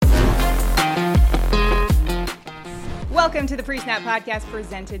Welcome to the Pre-Snap Podcast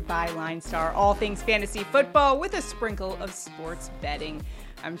presented by LineStar. All things fantasy football with a sprinkle of sports betting.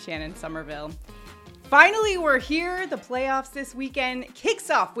 I'm Shannon Somerville. Finally, we're here. The playoffs this weekend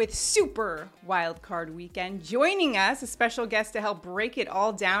kicks off with Super Wildcard Weekend. Joining us, a special guest to help break it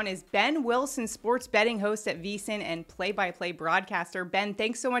all down, is Ben Wilson, sports betting host at VSiN and play-by-play broadcaster. Ben,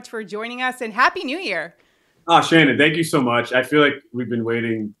 thanks so much for joining us, and Happy New Year. Oh, Shannon, thank you so much. I feel like we've been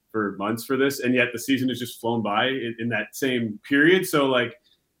waiting for months for this, and yet the season has just flown by in that same period. So,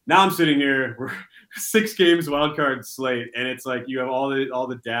 now I'm sitting here, we're 6 games wildcard slate, and it's like you have all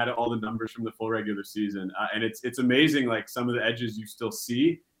the data, all the numbers from the full regular season, and it's amazing, some of the edges you still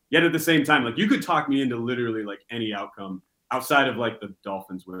see. Yet at the same time, you could talk me into literally any outcome outside of the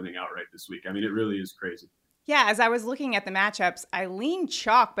Dolphins winning outright this week. I mean, it really is crazy. Yeah, as I was looking at the matchups, I lean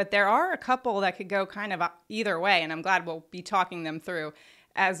chalk, but there are a couple that could go kind of either way, and I'm glad we'll be talking them through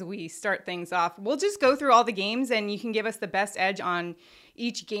as we start things off. We'll just go through all the games, and you can give us the best edge on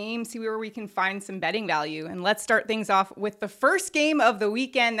each game, see where we can find some betting value. And let's start things off with the first game of the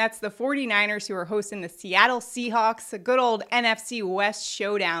weekend. That's the 49ers, who are hosting the Seattle Seahawks, a good old NFC West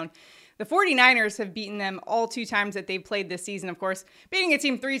showdown. The 49ers have beaten them all 2 times that they've played this season. Of course, beating a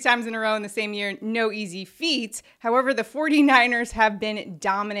team 3 times in a row in the same year, no easy feat. However, the 49ers have been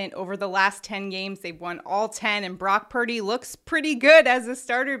dominant over the last 10 games. They've won all 10, and Brock Purdy looks pretty good as a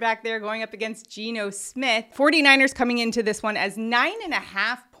starter back there going up against Geno Smith. 49ers coming into this one as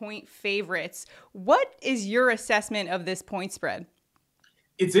 9.5-point favorites. What is your assessment of this point spread?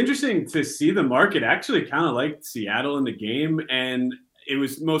 It's interesting to see the market actually kind of liked Seattle in the game, and it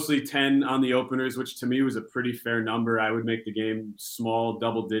was mostly 10 on the openers, which to me was a pretty fair number. I would make the game small,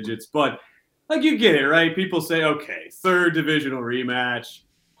 double digits. But, you get it, right? People say, okay, 3rd divisional rematch,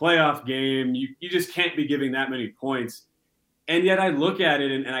 playoff game. You just can't be giving that many points. And yet I look at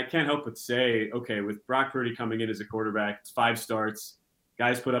it, and I can't help but say, okay, with Brock Purdy coming in as a quarterback, it's 5 starts.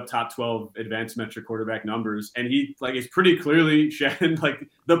 Guys put up top 12 advanced metric quarterback numbers. And he, is pretty clearly, Shannon,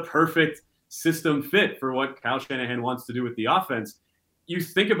 the perfect system fit for what Kyle Shanahan wants to do with the offense. You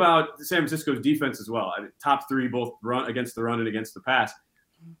think about San Francisco's defense as well. Top 3, both run against the run and against the pass.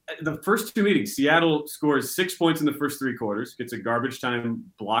 The first 2 meetings, Seattle scores 6 points in the first 3 quarters, gets a garbage time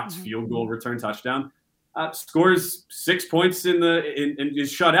blocked field goal return touchdown, scores 6 points and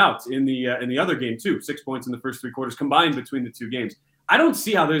is shut out in the other game too. 6 points in the first 3 quarters combined between the 2 games. I don't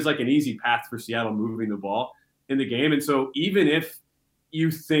see how there's an easy path for Seattle moving the ball in the game. And so even if you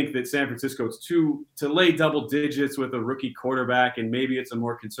think that San Francisco is to lay double digits with a rookie quarterback and maybe it's a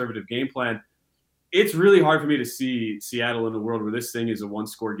more conservative game plan, it's really hard for me to see Seattle in a world where this thing is a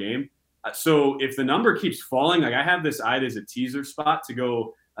 1-score game. So if the number keeps falling, I have this eyed as a teaser spot to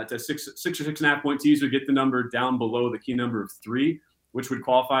go to 6 or 6.5 point teaser, get the number down below the key number of 3, which would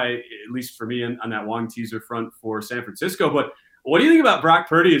qualify, at least for me, on that long teaser front for San Francisco. But what do you think about Brock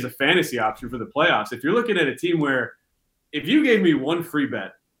Purdy as a fantasy option for the playoffs? If you're looking at a team where, if you gave me one free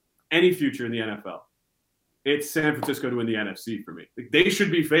bet, any future in the NFL, it's San Francisco to win the NFC for me. They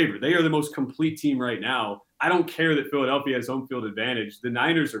should be favored. They are the most complete team right now. I don't care that Philadelphia has home field advantage. The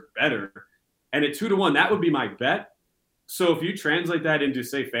Niners are better. And at 2-1, that would be my bet. So if you translate that into,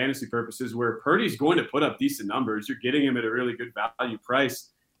 say, fantasy purposes, where Purdy's going to put up decent numbers, you're getting him at a really good value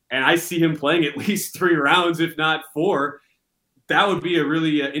price, and I see him playing at least 3 rounds, if not 4, that would be a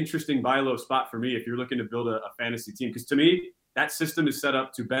really interesting buy low spot for me if you're looking to build a fantasy team. Because to me, that system is set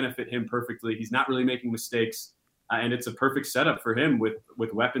up to benefit him perfectly. He's not really making mistakes, and it's a perfect setup for him with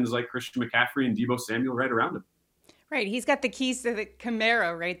weapons like Christian McCaffrey and Deebo Samuel right around him. Right. He's got the keys to the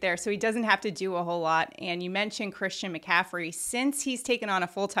Camaro right there, so he doesn't have to do a whole lot. And you mentioned Christian McCaffrey. Since he's taken on a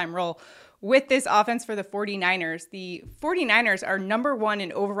full-time role with this offense for the 49ers are number 1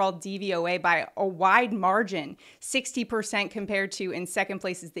 in overall DVOA by a wide margin, 60% compared to, in second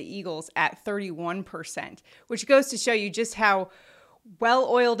place is the Eagles at 31%, which goes to show you just how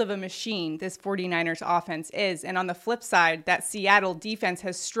well-oiled of a machine this 49ers offense is. And on the flip side, that Seattle defense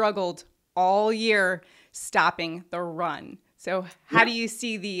has struggled all year stopping the run. So how do you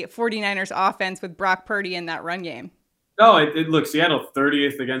see the 49ers offense with Brock Purdy in that run game? No, look, Seattle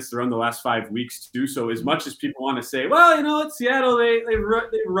 30th against the run the last 5 weeks too. So as much as people want to say, well, it's Seattle, they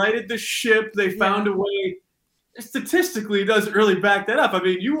righted the ship, they found a way. Statistically, it doesn't really back that up. I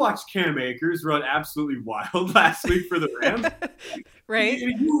mean, you watched Cam Akers run absolutely wild last week for the Rams. Right?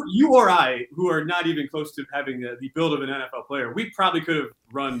 You or I, who are not even close to having the build of an NFL player, we probably could have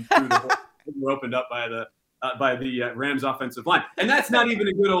run through the whole were opened up by the Rams offensive line. And that's not even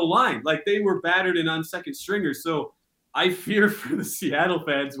a good old line. They were battered and on second stringers. So I fear for the Seattle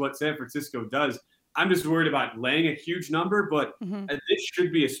fans what San Francisco does. I'm just worried about laying a huge number, but this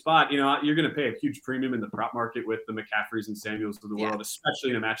should be a spot. You're going to pay a huge premium in the prop market with the McCaffreys and Samuels of the world,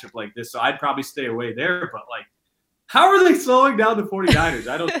 especially in a matchup like this. So I'd probably stay away there. But how are they slowing down the 49ers?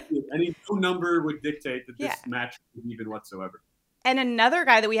 I don't think any number would dictate that this match is even whatsoever. And another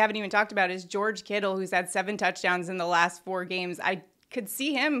guy that we haven't even talked about is George Kittle, who's had 7 touchdowns in the last 4 games. I could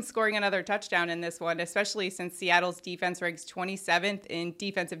see him scoring another touchdown in this one, especially since Seattle's defense ranks 27th in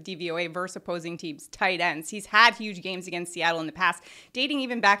defensive DVOA versus opposing teams' tight ends. He's had huge games against Seattle in the past, dating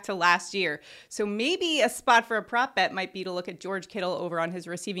even back to last year. So maybe a spot for a prop bet might be to look at George Kittle over on his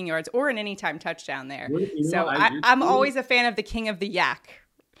receiving yards or an anytime touchdown there. I'm always a fan of the king of the yak.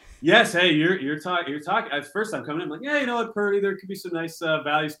 Yes, hey, you're talking. At first, I'm coming in like, you know what, Purdy, there could be some nice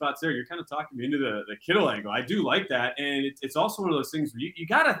value spots there. You're kind of talking me into the Kittle angle. I do like that, and it's also one of those things where you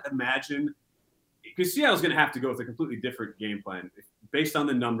got to imagine, because Seattle's going to have to go with a completely different game plan based on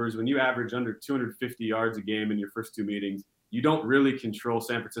the numbers. When you average under 250 yards a game in your first 2 meetings, you don't really control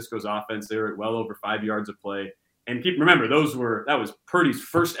San Francisco's offense. They were at well over 5 yards of play, and remember that was Purdy's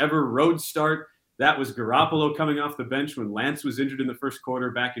first ever road start. That was Garoppolo coming off the bench when Lance was injured in the first quarter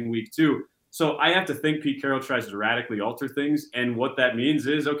back in week 2. So I have to think Pete Carroll tries to radically alter things. And what that means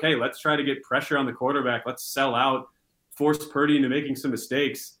is, okay, let's try to get pressure on the quarterback. Let's sell out, force Purdy into making some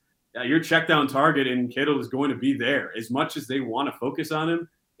mistakes. Your check down target in Kittle is going to be there. As much as they want to focus on him,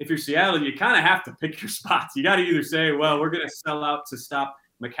 if you're Seattle, you kind of have to pick your spots. You got to either say, well, we're going to sell out to stop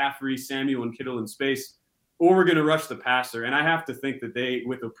McCaffrey, Samuel, and Kittle in space, or we're going to rush the passer. And I have to think that they,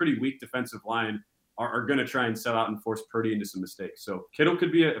 with a pretty weak defensive line, are going to try and sell out and force Purdy into some mistakes. So Kittle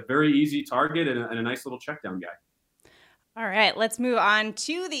could be a very easy target and a nice little check down guy. All right, let's move on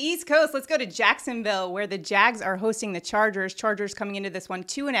to the East Coast. Let's go to Jacksonville, where the Jags are hosting the Chargers. Chargers coming into this one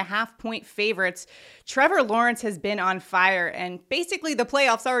 2.5-point favorites. Trevor Lawrence has been on fire, and basically the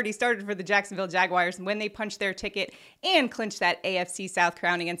playoffs already started for the Jacksonville Jaguars when they punched their ticket and clinched that AFC South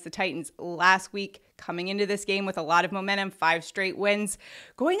crown against the Titans last week. Coming into this game with a lot of momentum, 5 straight wins.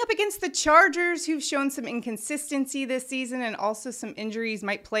 Going up against the Chargers, who've shown some inconsistency this season, and also some injuries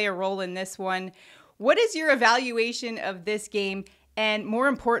might play a role in this one. What is your evaluation of this game? And more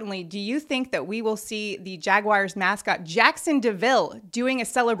importantly, do you think that we will see the Jaguars mascot, Jackson DeVille, doing a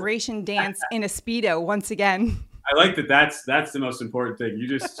celebration dance in a Speedo once again? I like that. That's the most important thing.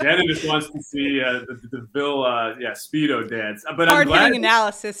 Shannon just wants to see the DeVille, Speedo dance. But hard-hitting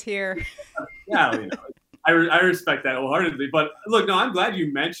analysis here. Yeah, I respect that wholeheartedly. But look, no, I'm glad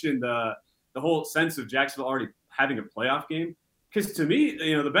you mentioned the whole sense of Jacksonville already having a playoff game. Because to me,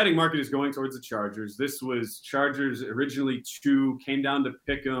 the betting market is going towards the Chargers. This was Chargers originally 2, came down to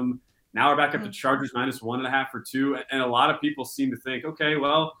pick them. Now we're back up to Chargers -1.5 or 2. And a lot of people seem to think, okay,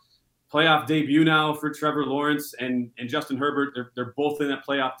 well, playoff debut now for Trevor Lawrence and Justin Herbert. They're both in that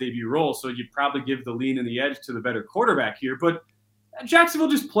playoff debut role. So you'd probably give the lean and the edge to the better quarterback here. But Jacksonville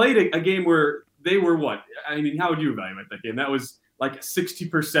just played a game where they were what? I mean, how would you evaluate that game? That was like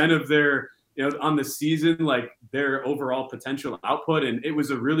 60% of their on the season, like their overall potential output. And it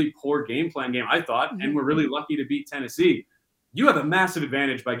was a really poor game plan game, I thought, and we're really lucky to beat Tennessee. You have a massive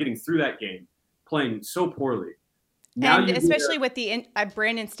advantage by getting through that game, playing so poorly. Now and especially with the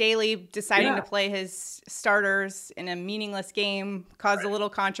Brandon Staley deciding to play his starters in a meaningless game, caused a little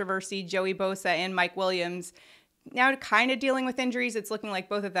controversy, Joey Bosa and Mike Williams. Now kind of dealing with injuries, it's looking like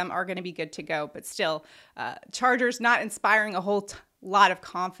both of them are going to be good to go. But still, Chargers not inspiring a whole lot of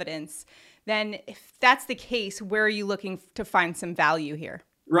confidence. Then if that's the case, where are you looking to find some value here?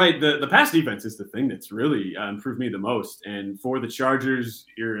 Right. The pass defense is the thing that's really improved me the most. And for the Chargers,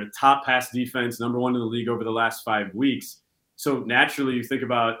 you're a top pass defense, number 1 in the league over the last 5 weeks. So naturally, you think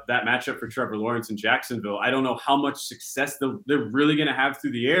about that matchup for Trevor Lawrence in Jacksonville. I don't know how much success they're really going to have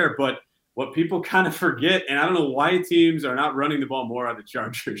through the air, but what people kind of forget, and I don't know why teams are not running the ball more on the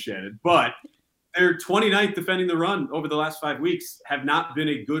Chargers, Shannon, but they're 29th defending the run over the last 5 weeks, have not been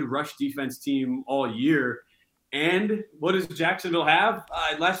a good rush defense team all year. And what does Jacksonville have?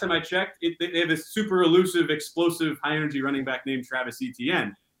 Last time I checked, they have a super elusive, explosive, high-energy running back named Travis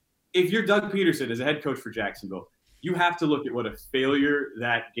Etienne. If you're Doug Peterson as a head coach for Jacksonville, you have to look at what a failure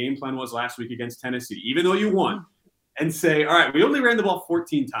that game plan was last week against Tennessee, even though you won, and say, all right, we only ran the ball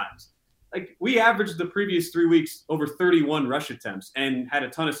 14 times. Like, we averaged the previous 3 weeks over 31 rush attempts and had a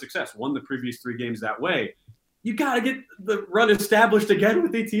ton of success, won the previous 3 games that way. You got to get the run established again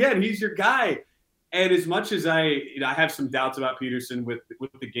with Etienne. He's your guy. And as much as I have some doubts about Peterson with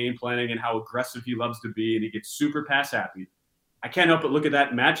the game planning and how aggressive he loves to be, and he gets super pass happy, I can't help but look at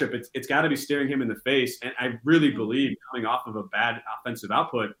that matchup. It's got to be staring him in the face. And I really believe, coming off of a bad offensive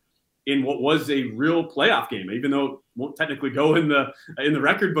output, in what was a real playoff game, even though it won't technically go in the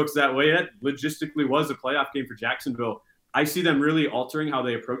record books that way. It logistically was a playoff game for Jacksonville. I see them really altering how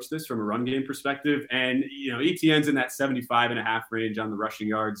they approach this from a run game perspective. And, ETN's in that 75.5 range on the rushing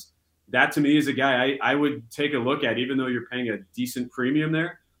yards. That to me is a guy I would take a look at, even though you're paying a decent premium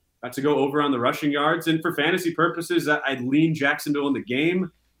there, to go over on the rushing yards. And for fantasy purposes, I'd lean Jacksonville in the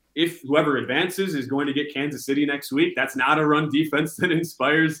game. If whoever advances is going to get Kansas City next week, that's not a run defense that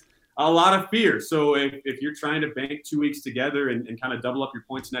inspires a lot of fear. So if you're trying to bank 2 weeks together and kind of double up your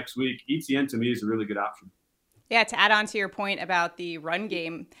points next week, ETN to me is a really good option. Yeah, to add on to your point about the run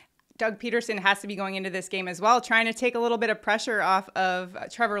game, Doug Peterson has to be going into this game as well, trying to take a little bit of pressure off of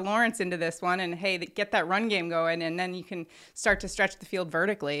Trevor Lawrence into this one. And, hey, get that run game going, and then you can start to stretch the field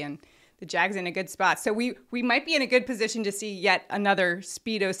vertically. And the Jags in a good spot. So we might be in a good position to see yet another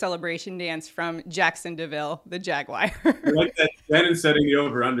Speedo celebration dance from Jackson DeVille, the Jaguar. I like that Shannon setting the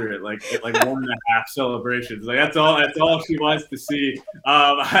over under it, like 1.5 celebrations. Like that's all she wants to see.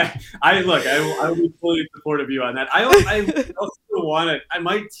 I will be fully supportive of you on that. I also want to. I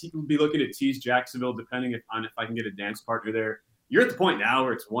might be looking to tease Jacksonville depending if I can get a dance partner there. You're at the point now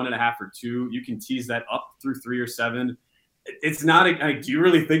where it's 1.5 or 2. You can tease that up through 3 or 7. It's not do you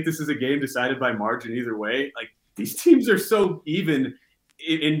really think this is a game decided by margin either way? Like, these teams are so even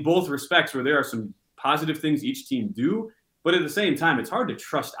in both respects, where there are some positive things each team do, but at the same time, it's hard to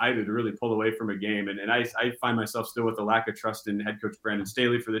trust either to really pull away from a game. And I find myself still with a lack of trust in head coach Brandon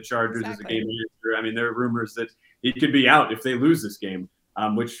Staley for the Chargers as a game manager. I mean, there are rumors that he could be out if they lose this game,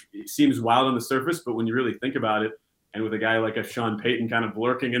 which seems wild on the surface, but when you really think about it, and with a guy like a Sean Payton kind of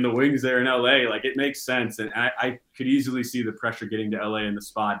lurking in the wings there in LA, like, it makes sense. And I could easily see the pressure getting to LA in the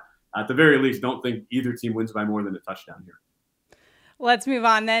spot. At the very least, don't think either team wins by more than a touchdown here. Let's move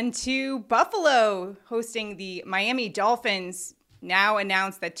on then to Buffalo hosting the Miami Dolphins. Now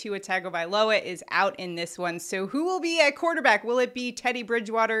announced that Tua Tagovailoa is out in this one. So who will be at quarterback? Will it be Teddy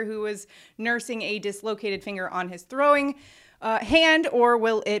Bridgewater, who was nursing a dislocated finger on his throwing hand, or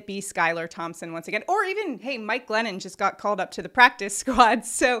will it be Skylar Thompson once again? Or even, hey, Mike Glennon just got called up to the practice squad.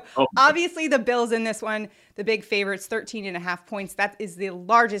 So obviously the Bills in this one, the big favorites, 13.5 points. That is the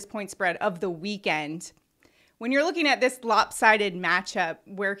largest point spread of the weekend. When you're looking at this lopsided matchup,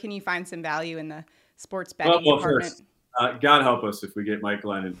 where can you find some value in the sports betting department? First, God help us if we get Mike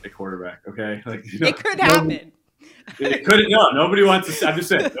Glennon at quarterback, okay? Like, it could happen. It could. No, nobody wants to. I'm just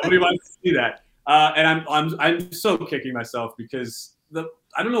saying, nobody wants to see that. And I'm so kicking myself because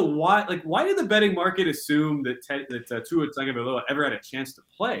I don't know why. Like, why did the betting market assume that Tua Tagovailoa ever had a chance to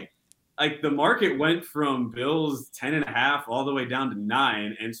play? Like, the market went from Bills 10.5 all the way down to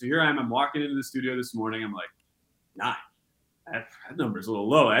 9, and so here I am. I'm walking into the studio this morning. I'm like, 9. That number's a little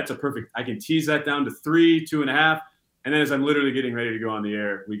low. That's a perfect. I can tease that down to 3, 2.5. And then as I'm literally getting ready to go on the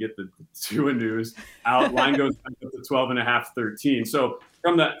air, we get the Tua news out. Line goes up to 12.5, 13. So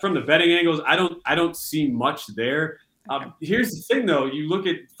from the betting angles, I don't see much there. Here's the thing, though. You look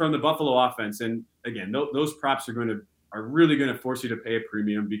at from the Buffalo offense, and again, those props are really going to force you to pay a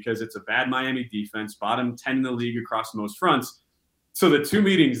premium because it's a bad Miami defense, bottom 10 in the league across most fronts. So the 2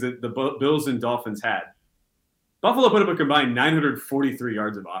 meetings that the Bills and Dolphins had, Buffalo put up a combined 943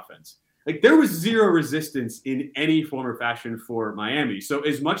 yards of offense. Like, there was zero resistance in any form or fashion for Miami. So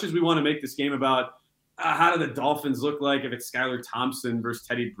as much as we want to make this game about how do the Dolphins look like if it's Skylar Thompson versus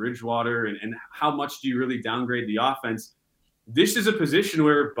Teddy Bridgewater and how much do you really downgrade the offense, this is a position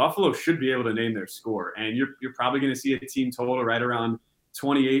where Buffalo should be able to name their score. And you're probably going to see a team total right around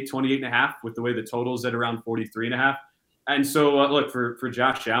 28.5 with the way the total's at around 43.5. And so, look, for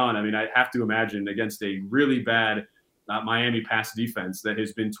Josh Allen, I mean, I have to imagine against a really bad Miami pass defense that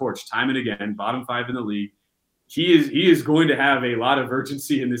has been torched time and again, bottom 5 in the league, he is going to have a lot of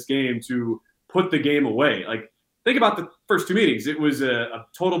urgency in this game to put the game away. Like, think about the first 2 meetings. It was a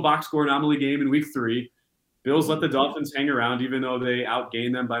total box score anomaly game in week 3. Bills let the Dolphins hang around, even though they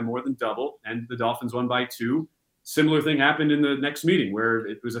outgained them by more than double, and the Dolphins won by 2. Similar thing happened in the next meeting where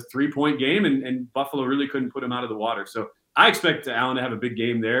it was a 3-point game and Buffalo really couldn't put him out of the water. So I expect Allen to have a big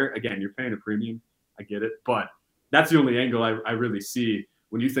game there. Again, you're paying a premium. I get it. But that's the only angle I really see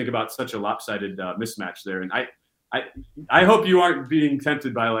when you think about such a lopsided mismatch there. And I hope you aren't being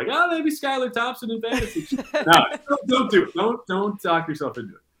tempted by like, oh, maybe Skylar Thompson in fantasy. No, don't do it. Don't talk yourself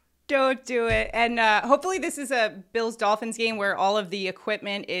into it. Don't do it. And hopefully this is a Bills-Dolphins game where all of the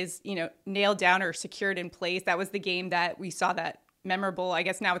equipment is, nailed down or secured in place. That was the game that we saw that memorable, I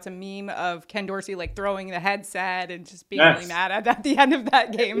guess now it's a meme of Ken Dorsey like throwing the headset and just being really mad at the end of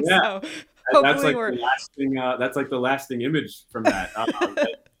that game. Yeah. So hopefully that's like the lasting image from that.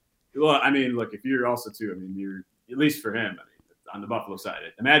 Well, I mean, look, if you're also too, I mean, you're at least for him. I mean, on the Buffalo side.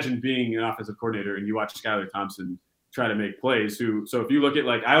 Imagine being an offensive coordinator and you watch Skylar Thompson try to make plays. So if you look at,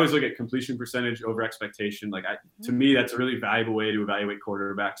 like, I always look at completion percentage over expectation. Like, to me, that's a really valuable way to evaluate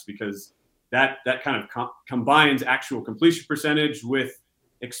quarterbacks, because that kind of combines actual completion percentage with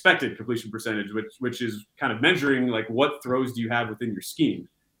expected completion percentage, which is kind of measuring, like, what throws do you have within your scheme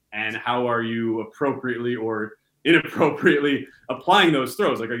and how are you appropriately or inappropriately applying those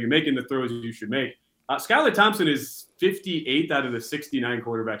throws. Like, are you making the throws you should make? Skylar Thompson is 58th out of the 69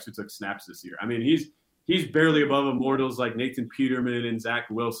 quarterbacks who took snaps this year. I mean, he's barely above immortals like Nathan Peterman and Zach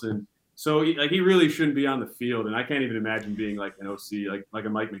Wilson. So he really shouldn't be on the field. And I can't even imagine being like an OC, like a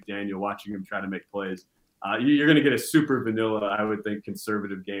Mike McDaniel, watching him try to make plays. You're going to get a super vanilla, I would think,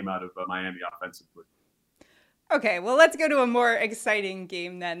 conservative game out of Miami offensively. Okay, well, let's go to a more exciting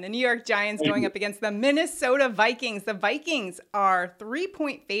game then. The New York Giants going up against the Minnesota Vikings. The Vikings are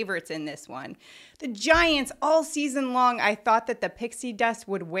 3-point favorites in this one. The Giants, all season long, I thought that the pixie dust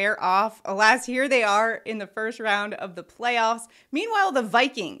would wear off. Alas, here they are in the first round of the playoffs. Meanwhile, the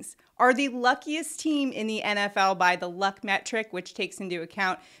Vikings are the luckiest team in the NFL by the luck metric, which takes into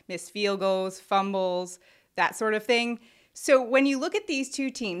account missed field goals, fumbles, that sort of thing. So when you look at these two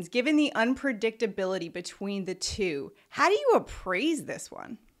teams, given the unpredictability between the two, how do you appraise this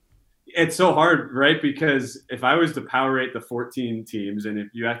one? It's so hard, right? Because if I was to power rate the 14 teams, and if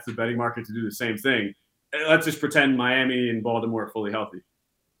you ask the betting market to do the same thing, let's just pretend Miami and Baltimore are fully healthy.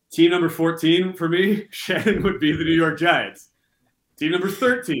 Team number 14 for me, Shannon, would be the New York Giants. Team number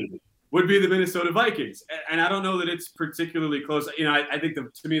 13 would be the Minnesota Vikings. And I don't know that it's particularly close. You know, I think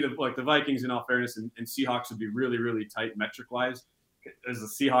to me, the Vikings, in all fairness, and Seahawks would be really, really tight metric-wise. As the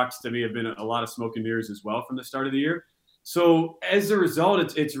Seahawks, to me, have been a lot of smoke and mirrors as well from the start of the year. So as a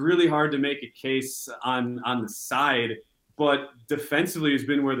result, it's really hard to make a case on the side. But defensively has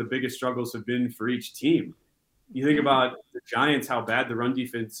been where the biggest struggles have been for each team. You think about the Giants, how bad the run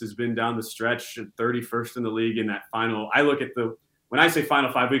defense has been down the stretch, 31st in the league in that final. I look at when I say final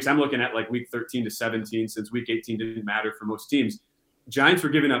 5 weeks, I'm looking at like week 13 to 17, since week 18 didn't matter for most teams. Giants were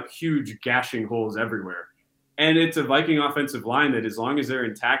giving up huge gashing holes everywhere. And it's a Viking offensive line that, as long as they're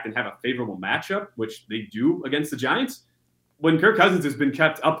intact and have a favorable matchup, which they do against the Giants, when Kirk Cousins has been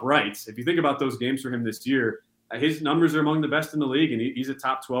kept upright, if you think about those games for him this year, his numbers are among the best in the league, and he's a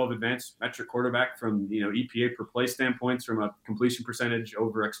top 12 advanced metric quarterback from, EPA per play standpoints, from a completion percentage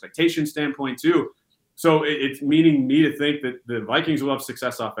over expectation standpoint too. So it's meaning me to think that the Vikings will have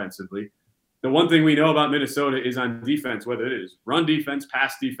success offensively. The one thing we know about Minnesota is on defense, whether it is run defense,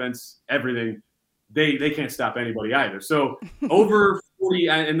 pass defense, everything, they can't stop anybody either. So over 40,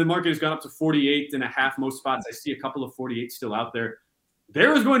 and the market has gone up to 48.5 most spots. I see a couple of 48 still out there.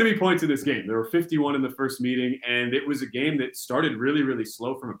 There was going to be points in this game. There were 51 in the first meeting, and it was a game that started really, really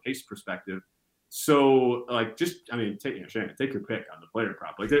slow from a pace perspective. So, Shannon, take your pick on the player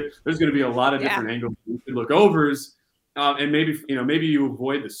prop. Like, there's going to be a lot of different angles you could look overs, and maybe you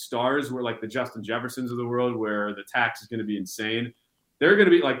avoid the stars, where like the Justin Jeffersons of the world, where the tax is going to be insane. They're going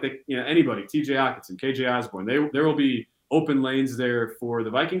to be like anybody, T.J. Hockenson, K.J. Osborne. There will be open lanes there for the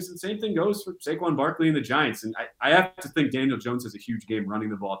Vikings, and same thing goes for Saquon Barkley and the Giants. And I have to think Daniel Jones has a huge game running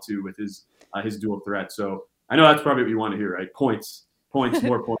the ball too with his dual threat. So I know that's probably what you want to hear, right? Points,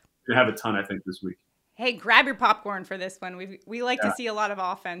 more points. You have a ton, I think, this week. Hey, grab your popcorn for this one. We like to see a lot of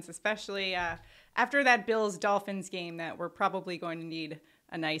offense, especially after that Bills-Dolphins game that we're probably going to need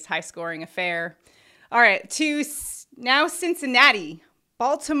a nice high-scoring affair. All right, to now Cincinnati,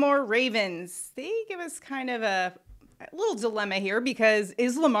 Baltimore Ravens. They give us kind of a little dilemma here, because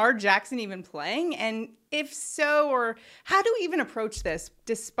is Lamar Jackson even playing? And if so, or how do we even approach this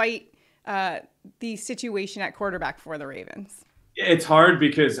despite the situation at quarterback for the Ravens? It's hard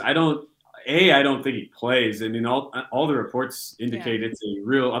because I don't think he plays. I mean, all the reports indicate it's a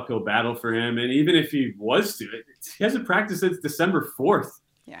real uphill battle for him. And even if he was to, he hasn't practiced since December 4th.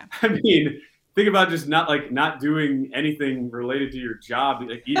 Yeah. I mean, think about just not doing anything related to your job,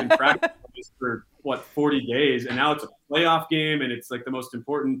 like even practice for 40 days. And now it's a playoff game, and it's like the most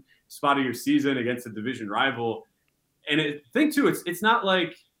important spot of your season against a division rival. And think too, it's not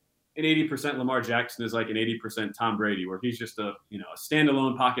like an 80% Lamar Jackson is like an 80% Tom Brady, where he's just a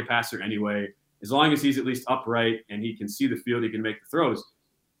standalone pocket passer anyway. As long as he's at least upright and he can see the field, he can make the throws.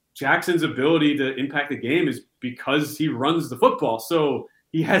 Jackson's ability to impact the game is because he runs the football. So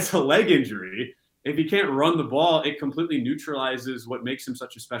he has a leg injury. If he can't run the ball, it completely neutralizes what makes him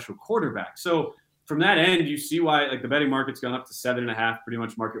such a special quarterback. So from that end, you see why the betting market's gone up to 7.5, pretty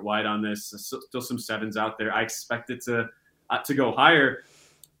much market wide on this. Still some sevens out there. I expect it to go higher.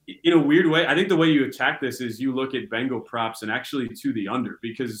 In a weird way, I think the way you attack this is you look at Bengal props and actually to the under,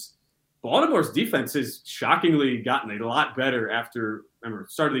 because Baltimore's defense has shockingly gotten a lot better after, remember,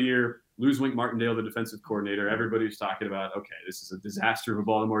 start of the year, lose Wink Martindale, the defensive coordinator. Everybody was talking about, okay, this is a disaster of a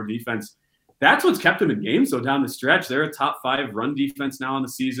Baltimore defense. That's what's kept them in games, though, down the stretch. They're a top 5 run defense now on the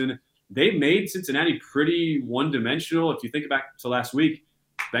season. They made Cincinnati pretty one-dimensional. If you think back to last week,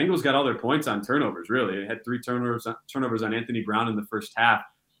 Bengals got all their points on turnovers, really. They had 3 turnovers on Anthony Brown in the first half.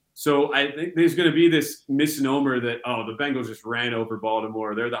 So I think there's going to be this misnomer that, oh, the Bengals just ran over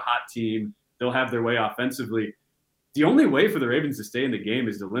Baltimore. They're the hot team. They'll have their way offensively. The only way for the Ravens to stay in the game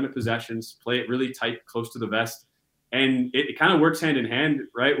is to limit possessions, play it really tight, close to the vest. And it kind of works hand in hand,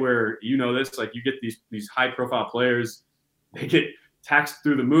 right, where you know this, like you get these high-profile players, they get taxed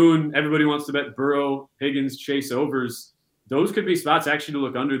through the moon. Everybody wants to bet Burrow, Higgins, Chase overs. Those could be spots actually to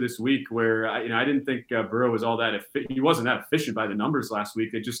look under this week where, I didn't think Burrow was all that – he wasn't that efficient by the numbers last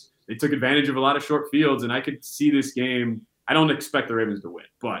week. They took advantage of a lot of short fields, and I could see this game – I don't expect the Ravens to win,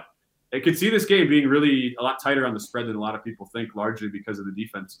 but I could see this game being really a lot tighter on the spread than a lot of people think, largely because of the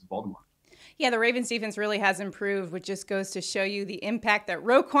defense of Baltimore. Yeah, the Ravens defense really has improved, which just goes to show you the impact that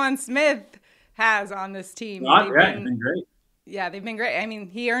Roquan Smith has on this team. They've been great. Yeah, they've been great. I mean,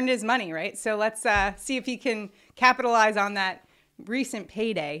 he earned his money, right? So let's see if he can capitalize on that recent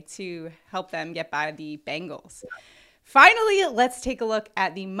payday to help them get by the Bengals. Finally, let's take a look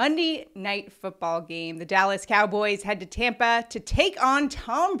at the Monday Night Football game. The Dallas Cowboys head to Tampa to take on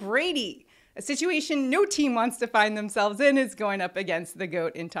Tom Brady. A situation no team wants to find themselves in is going up against the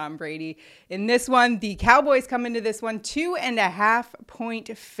GOAT in Tom Brady. In this one, the Cowboys come into this one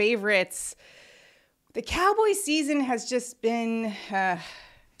 2.5-point favorites. The Cowboys season has just been,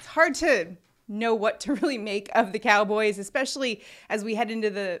 it's hard to know what to really make of the Cowboys, especially as we head into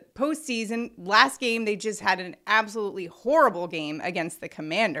the postseason. Last game, they just had an absolutely horrible game against the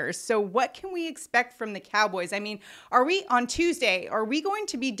Commanders. So what can we expect from the Cowboys? I mean, on Tuesday, are we going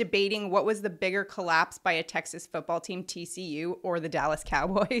to be debating what was the bigger collapse by a Texas football team, TCU, or the Dallas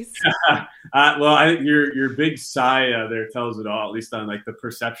Cowboys? Well, I think your big sigh there tells it all, at least on like the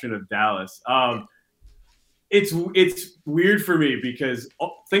perception of Dallas. It's weird for me because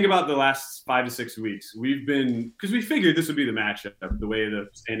think about the last 5 to 6 weeks. Because we figured this would be the matchup, the way the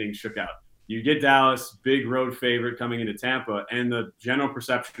standings shook out. You get Dallas, big road favorite coming into Tampa, and the general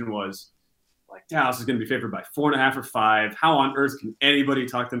perception was like Dallas is going to be favored by 4.5 or 5. How on earth can anybody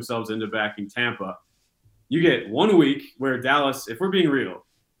talk themselves into backing Tampa? You get 1 week where Dallas, if we're being real,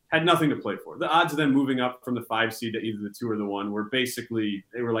 had nothing to play for. The odds of them moving up from the 5 seed to either the 2 or the 1 were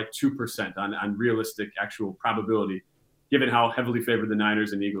they were like 2% on realistic actual probability, given how heavily favored the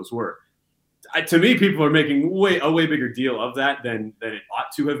Niners and Eagles were. To me, people are making a way bigger deal of that than it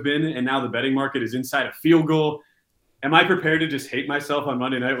ought to have been, and now the betting market is inside a field goal. Am I prepared to just hate myself on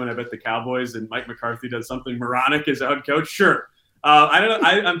Monday night when I bet the Cowboys and Mike McCarthy does something moronic as a head coach? Sure. I don't know.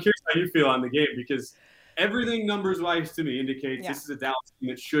 I'm curious how you feel on the game because everything numbers-wise to me indicates This is a Dallas team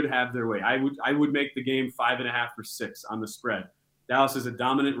that should have their way. I would make the game 5.5 or 6 on the spread. Dallas is a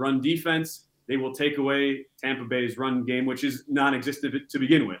dominant run defense. They will take away Tampa Bay's run game, which is non-existent to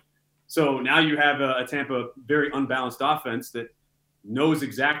begin with. So now you have a Tampa very unbalanced offense that knows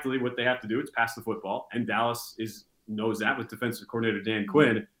exactly what they have to do. It's pass the football, and Dallas knows that with defensive coordinator Dan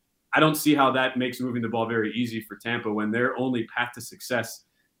Quinn. I don't see how that makes moving the ball very easy for Tampa when their only path to success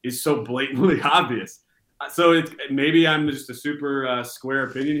is so blatantly obvious. So maybe I'm just a super square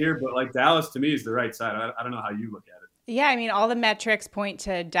opinion here, but like Dallas to me is the right side. I don't know how you look at it. Yeah, I mean, all the metrics point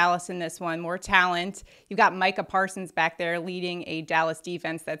to Dallas in this one. More talent. You've got Micah Parsons back there leading a Dallas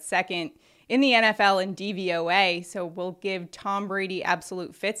defense that's second in the NFL in DVOA. So we'll give Tom Brady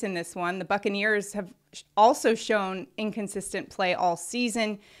absolute fits in this one. The Buccaneers have also shown inconsistent play all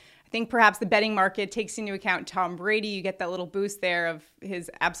season. I think perhaps the betting market takes into account Tom Brady. You get that little boost there of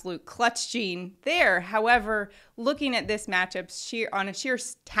his absolute clutch gene there. However, looking at this matchup on a sheer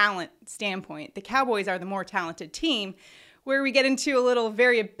talent standpoint, the Cowboys are the more talented team. Where we get into a little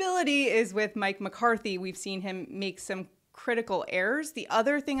variability is with Mike McCarthy. We've seen him make some critical errors. The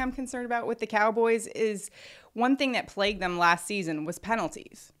other thing I'm concerned about with the Cowboys is one thing that plagued them last season was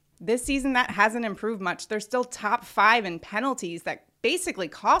penalties. This season, that hasn't improved much. They're still top 5 in penalties that basically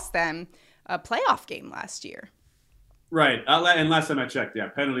cost them a playoff game last year. Right. And last time I checked,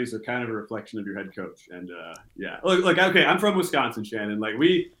 penalties are kind of a reflection of your head coach. And look, okay, I'm from Wisconsin, Shannon. Like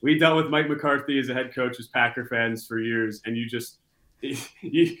we dealt with Mike McCarthy as a head coach as Packer fans for years, and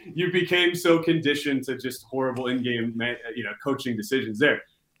you became so conditioned to just horrible in-game, coaching decisions there.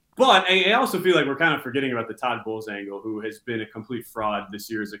 But I also feel like we're kind of forgetting about the Todd Bowles angle, who has been a complete fraud this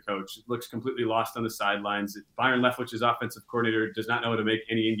year as a coach. Looks completely lost on the sidelines. Byron Leftwich's offensive coordinator does not know how to make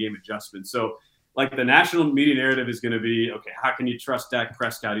any in-game adjustments. So like the national media narrative is going to be, okay, how can you trust Dak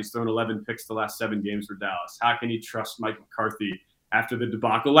Prescott? He's thrown 11 picks the last 7 games for Dallas. How can you trust Mike McCarthy after the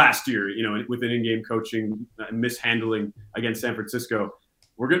debacle last year, with an in-game coaching mishandling against San Francisco?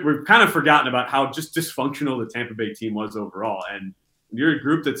 We've kind of forgotten about how just dysfunctional the Tampa Bay team was overall. And you're a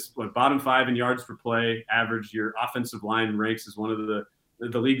group that's bottom 5 in yards per play average. Your offensive line ranks as one of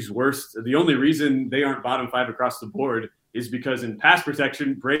the league's worst. The only reason they aren't bottom 5 across the board is because in pass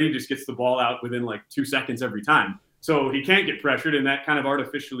protection, Brady just gets the ball out within like 2 seconds every time. So he can't get pressured, and that kind of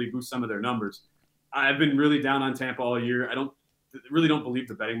artificially boosts some of their numbers. I've been really down on Tampa all year. I really don't believe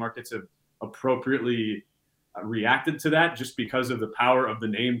the betting markets have appropriately reacted to that just because of the power of the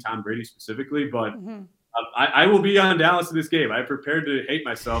name Tom Brady specifically. But I will be on Dallas in this game. I'm prepared to hate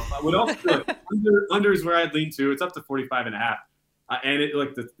myself. I would also feel like under is where I'd lean to. It's up to 45.5. And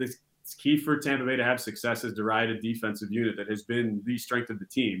it's key for Tampa Bay to have success is to ride a defensive unit that has been the strength of the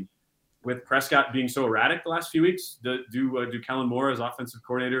team. With Prescott being so erratic the last few weeks, do Kellen Moore as offensive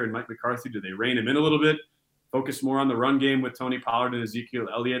coordinator and Mike McCarthy, do they rein him in a little bit, focus more on the run game with Tony Pollard and Ezekiel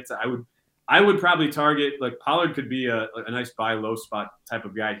Elliott? I would probably target, like, Pollard could be a nice buy low spot type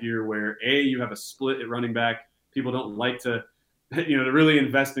of guy here where you have a split at running back. People don't like to really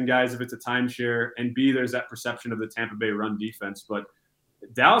invest in guys if it's a timeshare, and B, there's that perception of the Tampa Bay run defense. But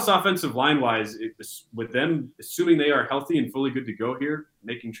Dallas offensive line wise, with them assuming they are healthy and fully good to go here,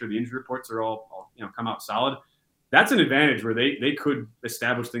 making sure the injury reports are all come out solid, that's an advantage where they could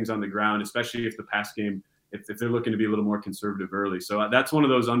establish things on the ground, especially if the pass game, if they're looking to be a little more conservative early. So that's one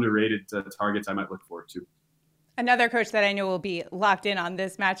of those underrated targets I might look forward to. Another coach that I know will be locked in on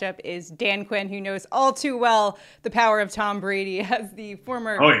this matchup is Dan Quinn, who knows all too well the power of Tom Brady. As the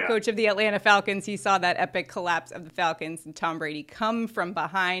former coach of the Atlanta Falcons, he saw that epic collapse of the Falcons and Tom Brady come from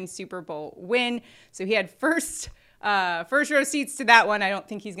behind, Super Bowl win. So he had first row seats to that one. I don't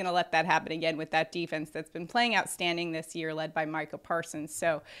think he's going to let that happen again with that defense that's been playing outstanding this year, led by Micah Parsons.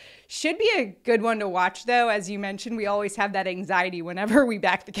 So should be a good one to watch, though. As you mentioned, we always have that anxiety whenever we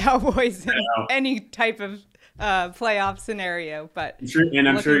back the Cowboys in any type of playoff scenario. But I'm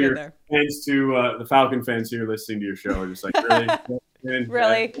sure your fans too, the Falcon fans here listening to your show are just like, really?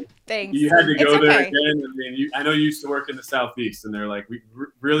 Really? Thanks. You had to go there again. I mean, I know you used to work in the Southeast, and they're like,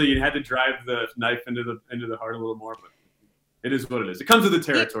 you had to drive the knife into the heart a little more, but it is what it is. It comes with the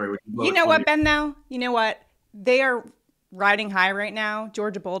territory. You know what, Ben, though? You know what? They are riding high right now,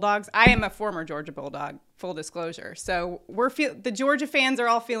 Georgia Bulldogs. I am a former Georgia Bulldog, full disclosure. So the Georgia fans are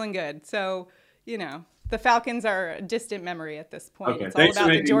all feeling good. So, the Falcons are a distant memory at this point. Okay, it's all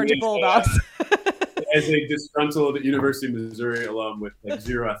about the Georgia Bulldogs. As a disgruntled University of Missouri alum with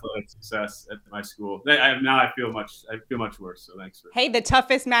zero athletic success at my school, I feel much worse. So thanks for. Hey, the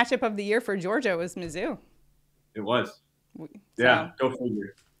toughest matchup of the year for Georgia was Mizzou. It was. Yeah, go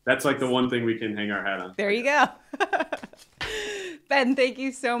figure. That's like the one thing we can hang our hat on. There you go. Ben, thank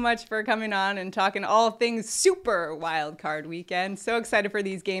you so much for coming on and talking all things Super Wild Card Weekend. So excited for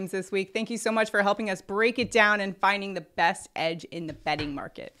these games this week. Thank you so much for helping us break it down and finding the best edge in the betting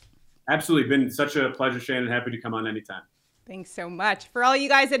market. Absolutely. Been such a pleasure, Shannon. Happy to come on anytime. Thanks so much. For all you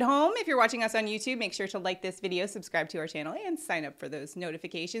guys at home, if you're watching us on YouTube, make sure to like this video, subscribe to our channel, and sign up for those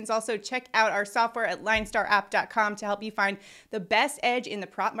notifications. Also, check out our software at linestarapp.com to help you find the best edge in the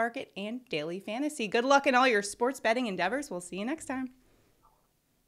prop market and daily fantasy. Good luck in all your sports betting endeavors. We'll see you next time.